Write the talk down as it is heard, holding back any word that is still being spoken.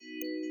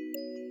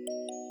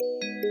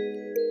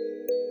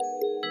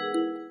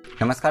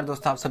नमस्कार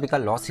दोस्तों, आप सभी का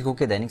लॉ सीखो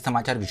के दैनिक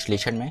समाचार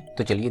विश्लेषण में।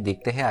 तो चलिए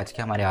देखते हैं आज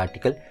के हमारे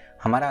आर्टिकल।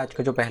 हमारा आज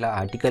का जो पहला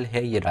आर्टिकल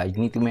है ये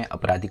राजनीति में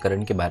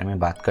अपराधीकरण के बारे में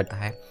बात करता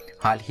है।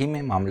 हाल ही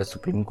में मामला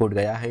सुप्रीम कोर्ट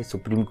गया है।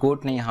 सुप्रीम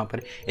कोर्ट ने यहाँ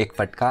पर एक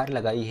फटकार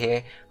लगाई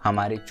है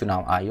हमारे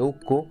चुनाव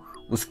आयोग को।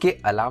 उसके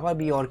अलावा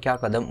भी और क्या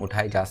कदम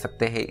उठाए जा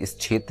सकते हैं इस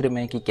क्षेत्र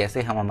में कि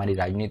कैसे हम हमारी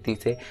राजनीति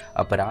से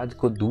अपराध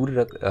को दूर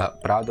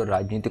अपराध और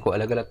राजनीति को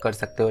अलग अलग कर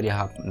सकते हैं और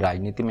यहाँ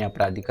राजनीति में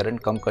अपराधीकरण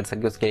कम कर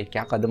सके, उसके लिए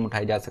क्या कदम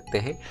उठाए जा सकते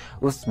हैं,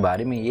 उस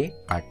बारे में ये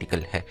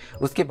आर्टिकल है।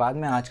 उसके बाद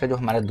में आज का जो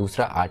हमारा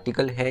दूसरा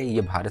आर्टिकल है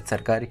ये भारत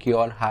सरकार की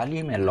और हाल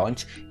ही में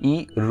लॉन्च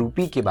ई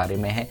रूपी के बारे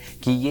में है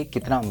कि ये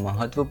कितना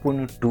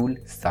महत्वपूर्ण टूल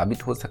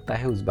साबित हो सकता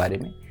है, उस बारे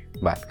में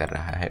बात कर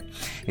रहा है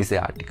इस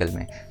आर्टिकल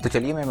में। तो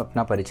चलिए मैं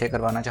अपना परिचय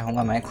करवाना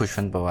चाहूँगा। मैं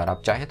खुशवंत पवार।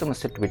 आप चाहे तो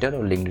मुझसे ट्विटर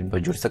और लिंक्डइन पर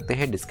जुड़ सकते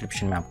हैं,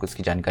 डिस्क्रिप्शन में आपको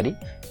इसकी जानकारी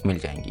मिल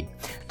जाएगी।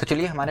 तो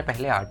चलिए हमारे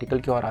पहले आर्टिकल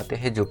की ओर आते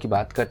हैं जो कि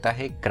बात करता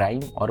है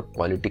क्राइम और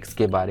पॉलिटिक्स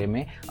के बारे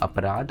में,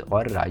 अपराध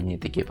और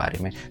राजनीति के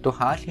बारे में। तो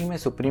हाल ही में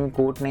सुप्रीम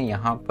कोर्ट ने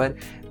यहाँ पर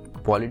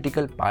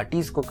पॉलिटिकल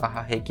पार्टीज को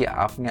कहा है कि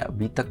आपने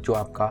अभी तक जो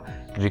आपका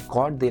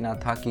रिकॉर्ड देना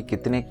था कि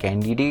कितने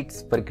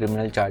कैंडिडेट्स पर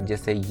क्रिमिनल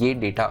चार्जेस है, ये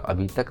डेटा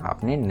अभी तक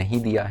आपने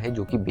नहीं दिया है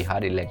जो कि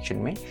बिहार इलेक्शन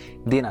में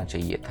देना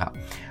चाहिए था।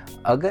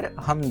 अगर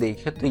हम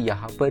देखें तो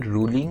यहाँ पर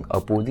रूलिंग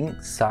अपोजिंग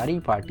सारी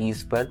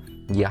पार्टीज पर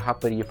यहाँ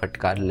पर ये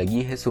फटकार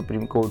लगी है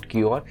सुप्रीम कोर्ट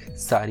की ओर,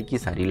 सारी की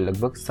सारी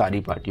लगभग सारी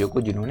पार्टियों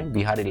को जिन्होंने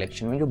बिहार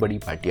इलेक्शन में जो बड़ी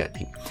पार्टियां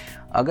थी।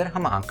 अगर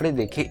हम आंकड़े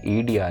देखें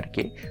एडीआर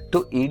के,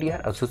 तो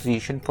ADR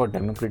association for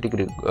democratic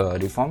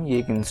reform ये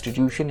एक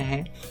इंस्टीट्यूशन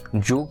है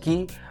जो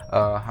कि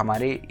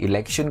हमारे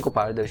इलेक्शन को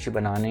पारदर्शी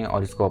बनाने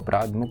और इसको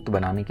अपराध मुक्त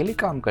बनाने के लिए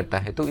काम करता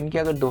है। तो इनके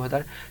अगर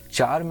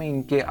 2004 में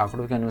इनके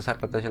आंकड़ों के अनुसार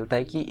पता चलता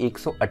है कि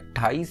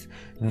 128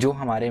 जो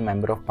हमारे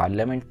मेंबर ऑफ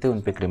पार्लियामेंट थे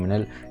उन पे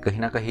क्रिमिनल कहीं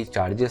ना कहीं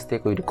चार्जेस थे,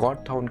 कोई रिकॉर्ड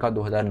था उनका।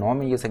 2009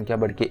 में ये संख्या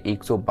बढ़ के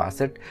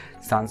 162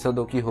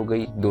 सांसदों की हो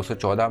गई।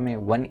 214 में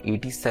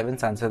 187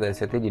 सांसद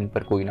ऐसे थे जिन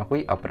पर कोई ना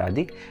कोई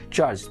आपराधिक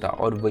चार्ज था।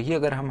 और वही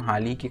अगर हम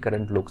हाल ही की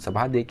करंट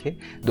लोकसभा देखें,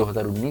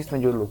 2019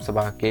 में जो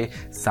लोकसभा के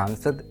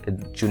सांसद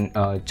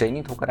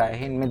चयनित होकर आए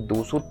हैं, इनमें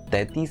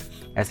 233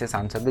 ऐसे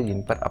सांसद हैं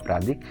जिन पर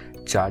आपराधिक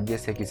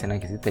चार्जेस है किसी ना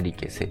किसी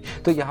तरीके से।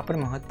 तो यहाँ पर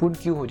महत्वपूर्ण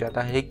क्यों हो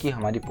जाता है कि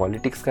हमारी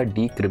पॉलिटिक्स का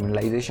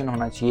डीक्रिमिनलाइजेशन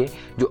होना चाहिए,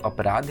 जो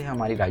अपराध है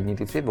हमारी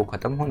राजनीति से वो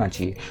खत्म होना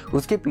चाहिए।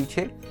 उसके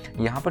पीछे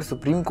यहाँ पर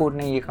सुप्रीम कोर्ट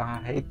ने ये कहा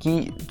है कि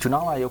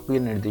चुनाव आयोग को ये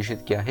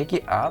निर्देशित किया है कि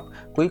आप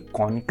कोई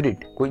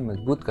कॉन्क्रीट, कोई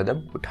मजबूत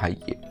कदम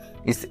उठाइए।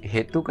 इस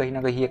हेतु कहीं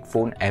ना कहीं एक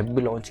फ़ोन ऐप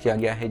भी लॉन्च किया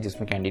गया है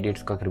जिसमें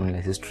कैंडिडेट्स का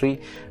क्रिमिनल हिस्ट्री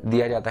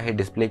दिया जाता है,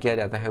 डिस्प्ले किया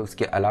जाता है।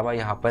 उसके अलावा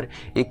यहाँ पर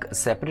एक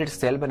सेपरेट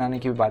सेल बनाने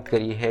की भी बात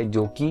करी है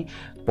जो कि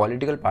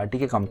पॉलिटिकल पार्टी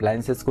के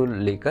कंप्लायंसेस को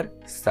लेकर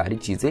सारी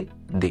चीज़ें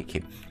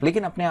देखे।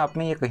 लेकिन अपने आप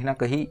में ये कहीं ना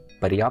कहीं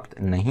पर्याप्त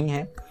नहीं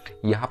है।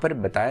 यहाँ पर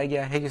बताया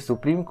गया है कि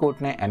सुप्रीम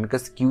कोर्ट ने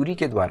एमिकस क्यूरी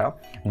के द्वारा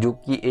जो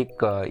कि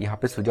एक यहाँ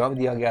पे सुझाव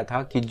दिया गया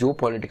था कि जो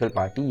पॉलिटिकल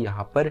पार्टी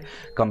यहाँ पर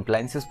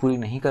कंप्लायंसेस पूरी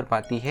नहीं कर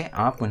पाती है,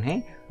 आप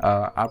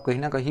कहीं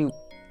ना कहीं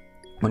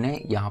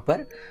उन्हें यहाँ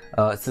पर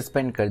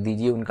सस्पेंड कर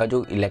दीजिए। उनका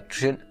जो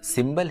इलेक्शन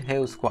सिंबल है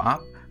उसको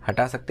आप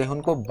हटा सकते हैं,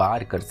 उनको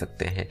बार कर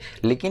सकते हैं।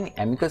 लेकिन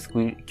एमिकस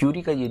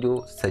क्यूरी का ये जो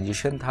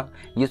सजेशन था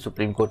ये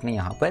सुप्रीम कोर्ट ने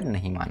यहाँ पर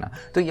नहीं माना।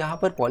 तो यहाँ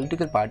पर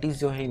पॉलिटिकल पार्टीज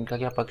जो है इनका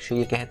क्या पक्ष,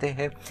 ये कहते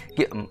हैं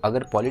कि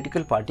अगर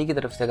पॉलिटिकल पार्टी की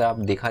तरफ से अगर आप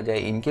देखा जाए,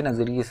 इनके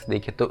नज़रिए से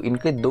देखें तो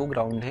इनके दो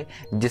ग्राउंड है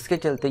जिसके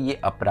चलते ये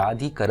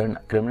अपराधीकरण,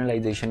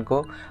 क्रिमिनलाइजेशन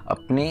को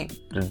अपने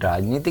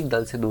राजनीतिक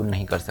दल से दूर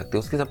नहीं कर सकते।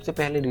 उसके सबसे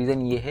पहले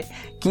रीज़न ये है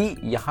कि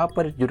यहाँ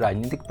पर जो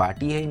राजनीतिक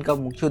पार्टी है इनका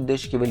मुख्य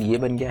उद्देश्य केवल ये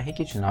बन गया है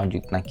कि चुनाव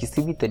जीतना,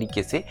 किसी भी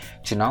तरीके से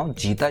चुनाव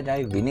जीता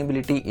जाए,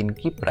 विनेबिलिटी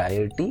इनकी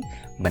प्रायोरिटी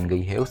बन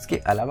गई है। उसके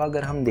अलावा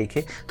अगर हम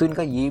देखें तो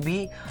इनका ये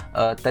भी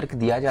तर्क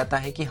दिया जाता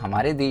है कि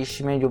हमारे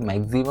देश में जो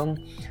मैक्सिमम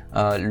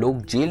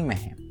लोग जेल में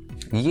हैं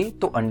ये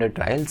तो अंडर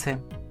ट्रायल्स हैं।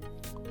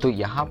 तो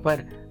यहाँ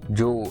पर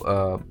जो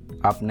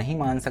आप नहीं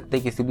मान सकते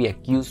किसी भी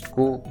एक्यूज्ड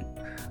को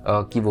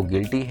कि वो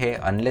गिल्टी है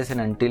अनलेस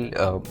एंड अनटिल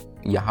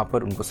यहाँ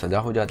पर उनको सज़ा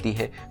हो जाती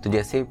है। तो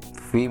जैसे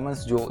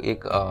फेमस जो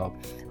एक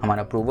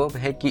हमारा प्रोवर्ब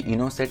है कि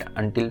इनोसेंट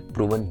अनटिल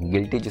प्रूवन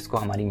गिल्टी, जिसको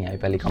हमारी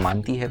न्यायपालिका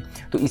मानती है,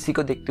 तो इसी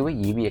को देखते हुए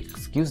ये भी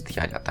एक्सक्यूज़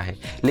दिया जाता है।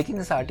 लेकिन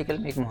इस आर्टिकल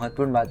में एक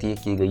महत्वपूर्ण बात ये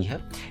की गई है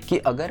कि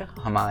अगर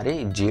हमारे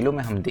जेलों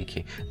में हम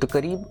देखें तो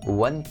करीब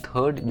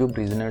 1/3 जो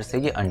प्रिजनर्स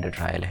है ये अंडर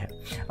ट्रायल है।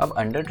 अब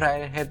अंडर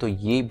ट्रायल है तो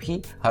ये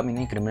भी हम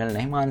इन्हें क्रिमिनल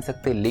नहीं मान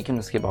सकते, लेकिन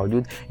उसके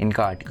बावजूद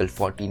इनका आर्टिकल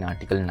 14,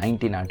 आर्टिकल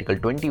 19, आर्टिकल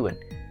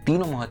 21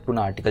 तीनों महत्वपूर्ण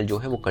आर्टिकल जो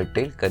है वो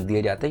कर्टेल कर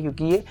दिए जाते हैं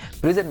क्योंकि ये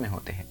प्रिजन में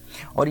होते हैं।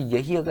 और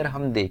यही अगर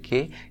हम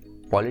देखें,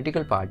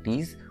 पॉलिटिकल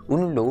पार्टीज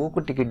उन लोगों को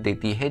टिकट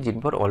देती है जिन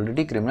पर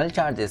ऑलरेडी क्रिमिनल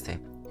चार्जेस है,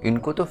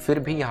 इनको तो फिर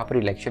भी यहाँ पर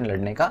इलेक्शन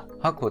लड़ने का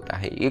हक होता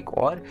है। एक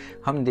और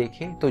हम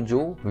देखें तो जो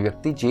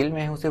व्यक्ति जेल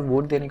में है उसे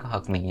वोट देने का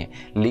हक नहीं है,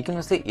 लेकिन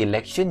उसे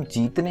इलेक्शन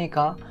जीतने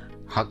का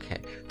हक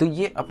है। तो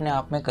ये अपने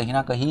आप में कहीं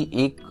ना कहीं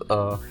एक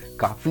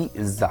काफ़ी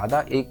ज़्यादा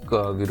एक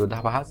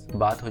विरोधाभास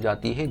बात हो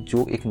जाती है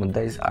जो एक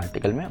मुद्दा इस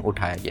आर्टिकल में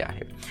उठाया गया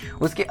है।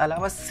 उसके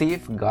अलावा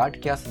सेफ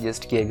गार्ड क्या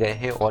सजेस्ट किए गए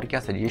हैं और क्या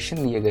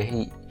सजेशन दिए गए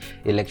हैं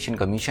इलेक्शन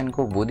कमीशन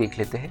को, वो देख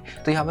लेते हैं।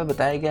 तो यहाँ पर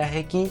बताया गया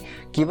है कि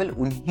केवल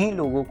उन्हीं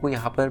लोगों को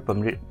यहाँ पर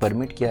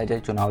परमिट किया जाए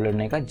चुनाव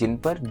लड़ने का जिन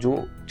पर जो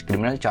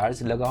क्रिमिनल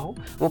चार्ज लगा हो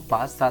वो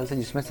 5 साल से,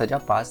 जिसमें सज़ा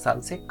 5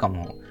 साल से कम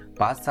हो।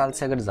 5 साल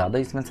से अगर ज़्यादा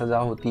इसमें सज़ा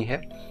होती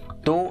है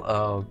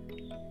तो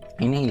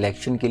इन्हें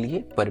इलेक्शन के लिए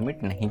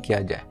परमिट नहीं किया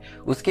जाए।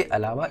 उसके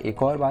अलावा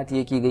एक और बात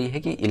ये की गई है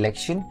कि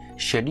इलेक्शन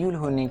शेड्यूल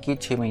होने के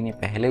 6 महीने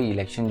पहले,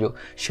 इलेक्शन जो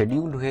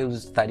शेड्यूल हुए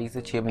उस तारीख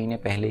से 6 महीने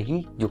पहले ही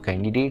जो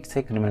कैंडिडेट्स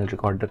है क्रिमिनल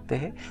रिकॉर्ड रखते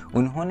हैं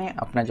उन्होंने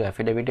अपना जो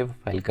एफिडेविट है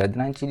फाइल कर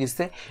देना चाहिए,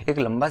 जिससे एक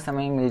लंबा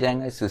समय मिल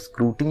जाएगा इस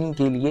स्क्रूटनी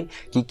के लिए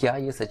कि क्या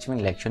ये सच में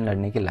इलेक्शन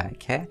लड़ने के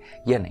लायक है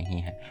या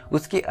नहीं है।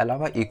 उसके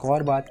अलावा एक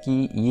और बात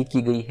ये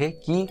की गई है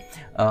कि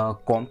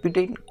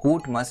competent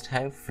court must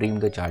have frame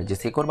the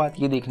charges. एक और बात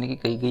ये देखने की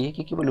कही गई है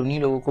कि केवल उन्हीं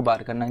लोगों को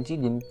बार करना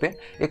चाहिए जिन पे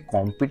एक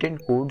कॉम्पिटेंट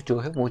कोर्ट जो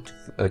है वो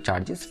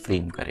चार्जेस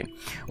फ्रेम करे।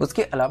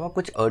 उसके अलावा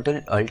कुछ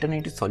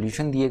अल्टरनेटिव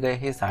सॉल्यूशन दिए गए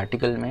हैं इस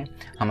आर्टिकल में।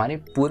 हमारे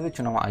पूर्व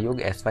चुनाव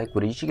आयोग एस.वाई.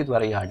 कुरैशी के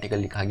द्वारा ये आर्टिकल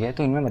लिखा गया है।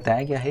 तो इनमें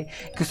बताया गया है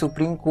कि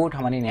सुप्रीम कोर्ट,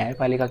 हमारी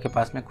न्यायपालिका के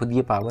पास में खुद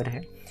ये पावर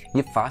है,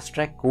 ये फास्ट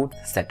ट्रैक कोर्ट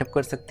सेटअप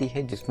कर सकती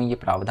है जिसमें ये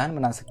प्रावधान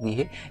बना सकती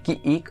है कि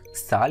 1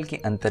 साल के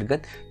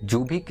अंतर्गत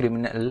जो भी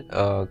क्रिमिनल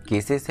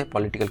केसेस है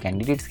पॉलिटिकल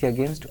कैंडिडेट्स के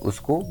अगेंस्ट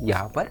उसको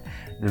यहाँ पर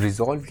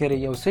रिजॉल्व करे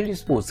या उसे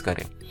डिस्पोज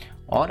करे।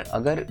 और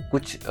अगर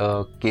कुछ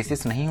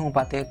केसेस नहीं हो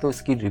पाते हैं तो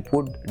इसकी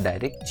रिपोर्ट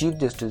डायरेक्ट चीफ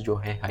जस्टिस जो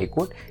है हाई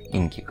कोर्ट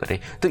इनकी करे।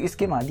 तो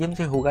इसके माध्यम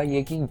से होगा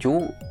ये कि जो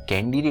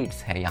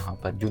कैंडिडेट्स हैं यहाँ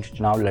पर जो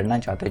चुनाव लड़ना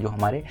चाहते हैं, जो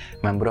हमारे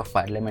मेंबर ऑफ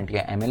पार्लियामेंट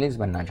या एमएलएस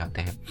बनना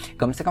चाहते हैं,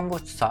 कम से कम वो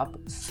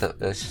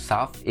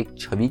साफ एक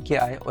छवि के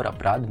आए और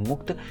अपराध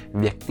मुक्त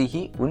व्यक्ति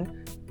ही उन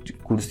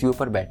कुर्सियों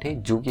पर बैठे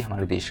जो कि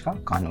हमारे देश का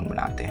कानून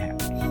बनाते हैं।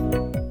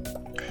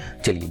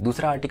 चलिए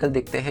दूसरा आर्टिकल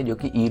देखते हैं जो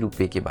कि ई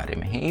रुपए के बारे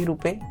में है। ई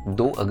रुपए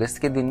 2 अगस्त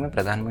के दिन में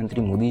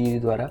प्रधानमंत्री मोदी जी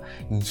द्वारा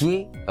ये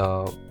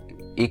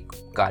एक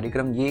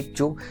कार्यक्रम, ये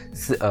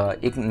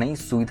एक नई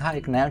सुविधा,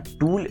 एक नया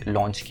टूल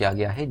लॉन्च किया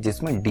गया है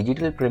जिसमें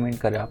डिजिटल पेमेंट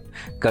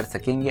कर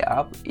सकेंगे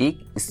आप एक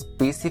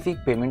स्पेसिफिक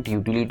पेमेंट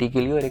यूटिलिटी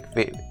के लिए और एक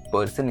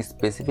पर्सन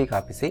स्पेसिफिक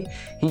आप इसे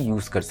ही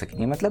यूज़ कर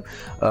सकेंगे। मतलब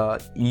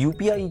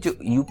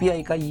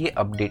यूपीआई का ये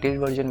अपडेटेड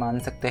वर्जन मान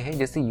सकते हैं।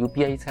 जैसे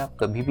यूपीआई से आप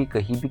कभी भी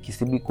कहीं भी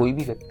किसी भी कोई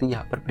भी व्यक्ति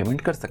यहाँ पर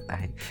पेमेंट कर सकता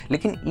है,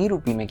 लेकिन ई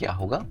रुपए में क्या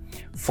होगा,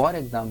 फॉर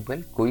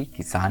एग्जाम्पल कोई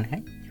किसान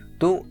है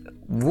तो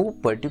वो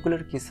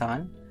पर्टिकुलर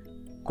किसान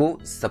को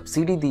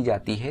सब्सिडी दी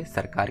जाती है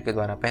सरकार के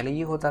द्वारा। पहले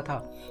ये होता था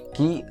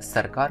कि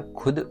सरकार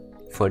खुद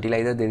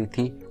फर्टिलाइज़र दे दी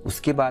थी,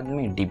 उसके बाद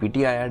में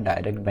डीबीटी आया,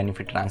 डायरेक्ट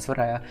बेनिफिट ट्रांसफ़र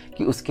आया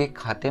कि उसके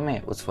खाते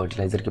में उस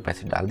फर्टिलाइज़र के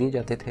पैसे डाल दिए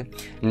जाते थे।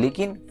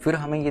 लेकिन फिर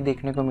हमें ये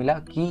देखने को मिला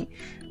कि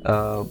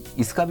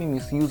इसका भी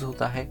मिसयूज़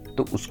होता है।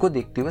 तो उसको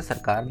देखते हुए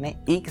सरकार ने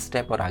एक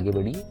स्टेप और आगे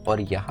बढ़ी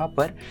और यहाँ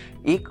पर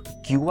एक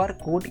क्यूआर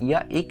कोड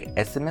या एक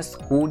एसएमएस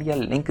कोड या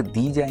लिंक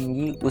दी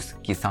जाएंगी उस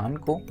किसान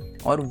को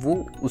और वो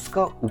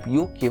उसका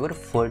उपयोग केवल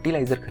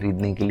फर्टिलाइज़र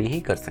खरीदने के लिए ही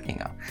कर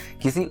सकेगा।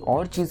 किसी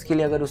और चीज़ के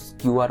लिए अगर उस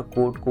क्यूआर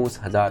कोड को उस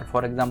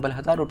फॉर एग्जांपल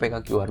 1000 रुपये का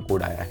क्यूआर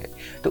कोड आया है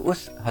तो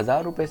उस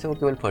 1000 रुपये से वो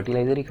केवल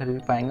फर्टिलाइज़र ही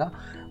खरीद पाएगा।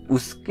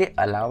 उसके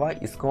अलावा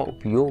इसका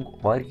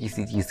उपयोग और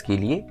किसी चीज़ के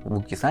लिए वो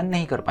किसान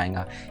नहीं कर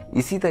पाएगा।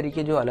 इसी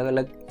तरीके जो अलग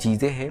अलग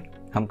चीज़ें हैं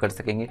हम कर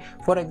सकेंगे।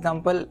 फॉर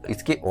एग्जांपल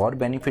इसके और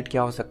बेनिफिट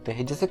क्या हो सकते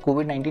हैं, जैसे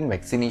कोविड-19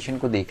 वैक्सीनेशन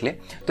को देख ले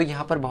तो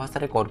यहाँ पर बहुत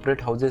सारे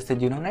कॉर्पोरेट हाउसेस थे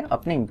जिन्होंने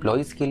अपने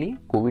एम्प्लॉयज़ के लिए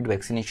कोविड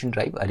वैक्सीनेशन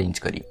ड्राइव अरेंज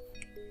करी।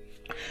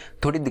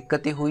 थोड़ी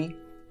दिक्कतें हुई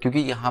क्योंकि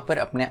यहाँ पर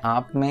अपने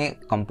आप में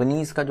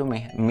कंपनीज़ का जो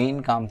मेन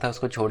काम था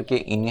उसको छोड़ के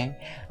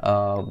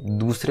इन्हें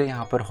दूसरे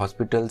यहाँ पर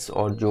हॉस्पिटल्स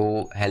और जो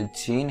हेल्थ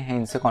चेन है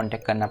इनसे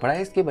कांटेक्ट करना पड़ा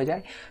है। इसके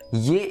बजाय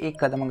ये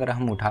एक कदम अगर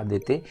हम उठा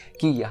देते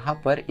कि यहाँ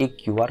पर एक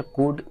क्यूआर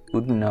कोड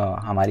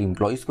हमारे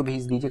एम्प्लॉयज़ को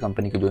भेज दीजिए,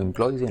 कंपनी के जो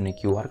एम्प्लॉयज़ हैं उन्हें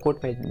क्यूआर कोड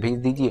भेज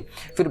दीजिए,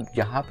 फिर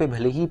यहाँ पे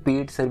भले ही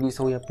पेड सर्विस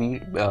हो या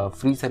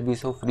फ्री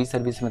सर्विस हो, फ्री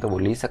सर्विस में तो वो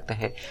ले सकते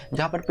हैं,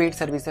 जहाँ पर पेड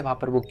सर्विस है वहाँ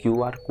पर वो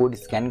क्यूआर कोड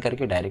स्कैन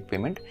करके डायरेक्ट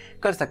पेमेंट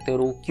कर सकते हैं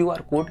और वो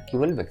क्यूआर कोड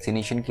केवल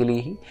वैक्सीनेशन के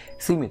लिए ही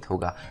सीमित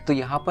होगा। तो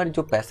यहाँ पर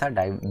जो पैसा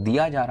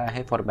दिया जा रहा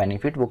है फॉर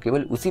बेनिफिट वो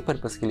केवल उसी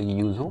पर्पस के लिए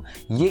यूज़ हो,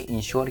 ये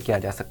इंश्योर किया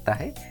जा सकता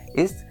है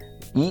इस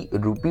ई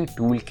रुपी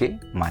टूल के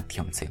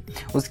माध्यम से।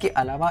 उसके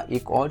अलावा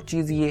एक और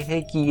चीज़ ये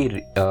है कि ये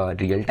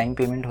रियल टाइम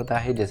पेमेंट होता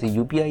है। जैसे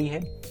यूपीआई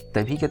है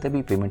तभी के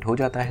तभी पेमेंट हो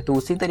जाता है, तो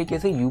उसी तरीके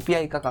से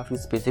यूपीआई का काफ़ी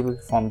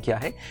स्पेसिफिक फॉर्म क्या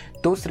है,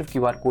 तो सिर्फ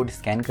क्यूआर कोड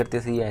स्कैन करते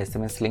से या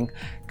एसएमएस लिंक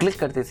क्लिक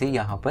करते से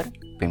यहाँ पर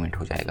पेमेंट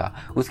हो जाएगा।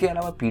 उसके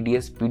अलावा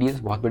पीडीएस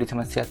बहुत बड़ी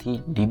समस्या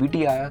थी।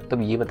 डीबीटी आया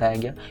तब ये बताया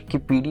गया कि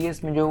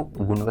पीडीएस में जो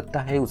गुणवत्ता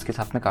है उसके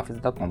साथ में काफ़ी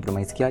ज़्यादा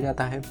कॉम्प्रोमाइज़ किया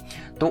जाता है।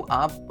 तो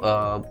आप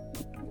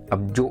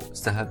अब जो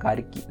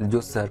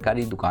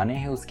सरकारी दुकानें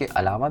हैं उसके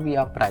अलावा भी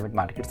आप प्राइवेट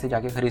मार्केट से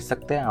जाके खरीद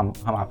सकते हैं।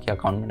 हम आपके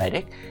अकाउंट में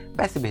डायरेक्ट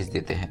पैसे भेज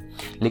देते हैं।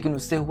 लेकिन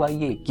उससे हुआ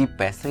ये कि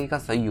पैसे का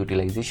सही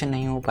यूटिलाइजेशन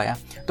नहीं हो पाया।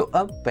 तो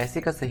अब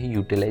पैसे का सही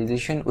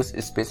यूटिलाइजेशन उस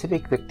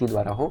स्पेसिफिक व्यक्ति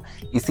द्वारा हो,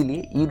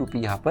 इसीलिए ई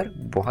रुपये यहाँ पर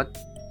बहुत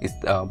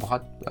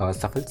बहुत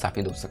सफल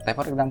साबित हो सकता है।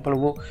 फॉर एग्जांपल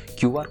वो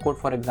QR कोड,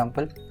 फॉर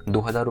एग्जांपल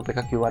 2000 रुपये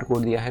का QR कोड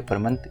दिया है पर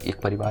मंथ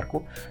एक परिवार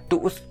को, तो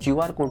उस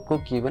QR कोड को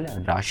केवल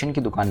राशन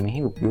की दुकान में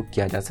ही उपयोग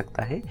किया जा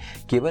सकता है।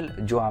 केवल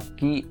जो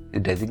आपकी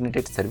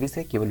डेजिग्नेटेड सर्विस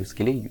है केवल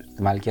उसके लिए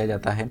इस्तेमाल किया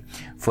जाता है।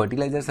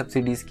 फर्टिलाइजर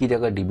सब्सिडीज़ की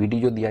जगह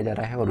DBT जो दिया जा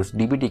रहा है और उस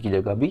DBT की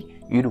जगह भी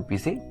ई-रूपी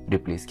से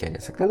रिप्लेस किया जा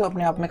सकता है। तो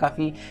अपने आप में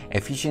काफ़ी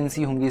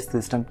एफिशिएंसी होंगी इस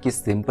सिस्टम की,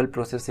 सिंपल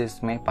प्रोसेस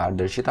में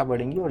पारदर्शिता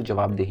बढ़ेंगी और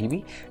जवाबदेही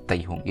भी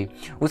तय होंगी।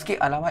 उसके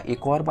अलावा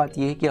एक और बात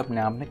यह है कि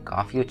अपने आप में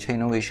काफ़ी अच्छा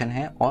इनोवेशन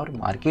है और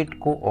मार्केट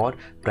को और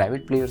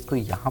प्राइवेट प्लेयर्स को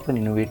यहाँ पर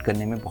इनोवेट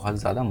करने में बहुत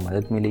ज़्यादा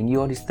मदद मिलेंगी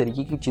और इस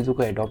तरीके की चीज़ों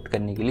को अडॉप्ट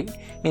करने के लिए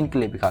इनके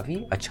लिए भी काफ़ी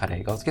अच्छा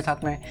रहेगा। उसके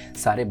साथ में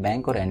सारे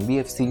बैंक और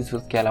NBFCs,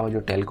 उसके अलावा जो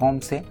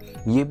टेलीकॉम्स है,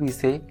 ये भी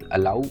इसे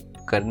अलाउ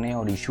करने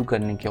और इशू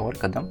करने के और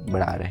कदम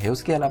बढ़ा रहे हैं।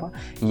 उसके अलावा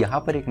यहाँ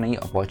पर एक नई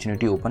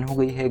अपॉर्चुनिटी ओपन हो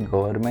गई है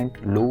गवर्नमेंट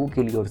लोगों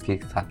के लिए और उसके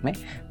साथ में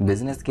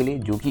बिजनेस के लिए,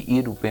 जो कि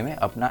ई-रूपे में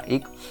अपना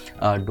एक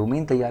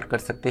डोमेन तैयार कर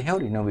सकते हैं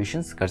और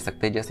इनोवेशंस कर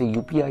सकते हैं। जैसे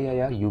UPI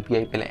आया,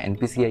 UPI पहले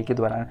NPCI के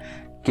द्वारा,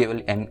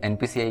 केवल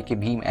NPCI के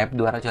भीम ऐप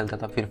द्वारा चलता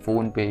था, फिर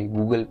फ़ोन पे,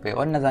 गूगल पे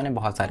और न जाने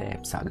बहुत सारे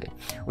ऐप्स आ गए।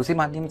 उसी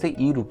माध्यम से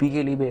ई-रूपी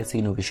के लिए भी ऐसे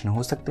इनोवेशन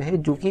हो सकते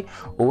हैं जो कि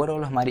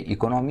ओवरऑल हमारी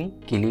इकोनॉमी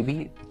के लिए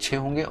भी अच्छे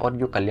होंगे और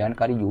जो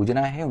कल्याणकारी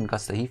योजना है उनका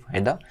सही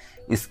फायदा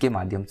इसके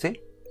माध्यम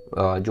से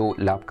जो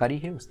लाभकारी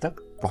है उस तक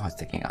पहुंच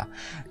सकेगा।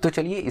 तो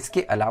चलिए,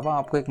 इसके अलावा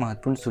आपको एक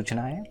महत्वपूर्ण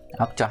सूचना है।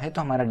 आप चाहे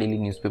तो हमारा डेली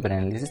न्यूज़पेपर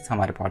एनालिसिस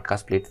हमारे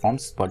podcast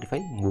platforms Spotify,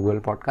 Google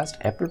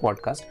podcast, Apple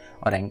podcast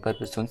और एंकर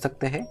पर सुन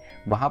सकते हैं।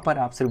 वहां पर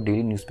आप सिर्फ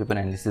डेली न्यूज़पेपर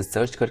एनालिसिस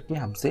सर्च करके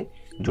हमसे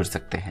जुड़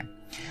सकते हैं।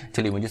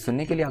 चलिए, मुझे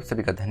सुनने के लिए आप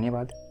सभी का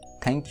धन्यवाद।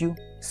 Thank you.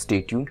 Stay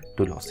tuned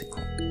to law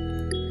सीखो।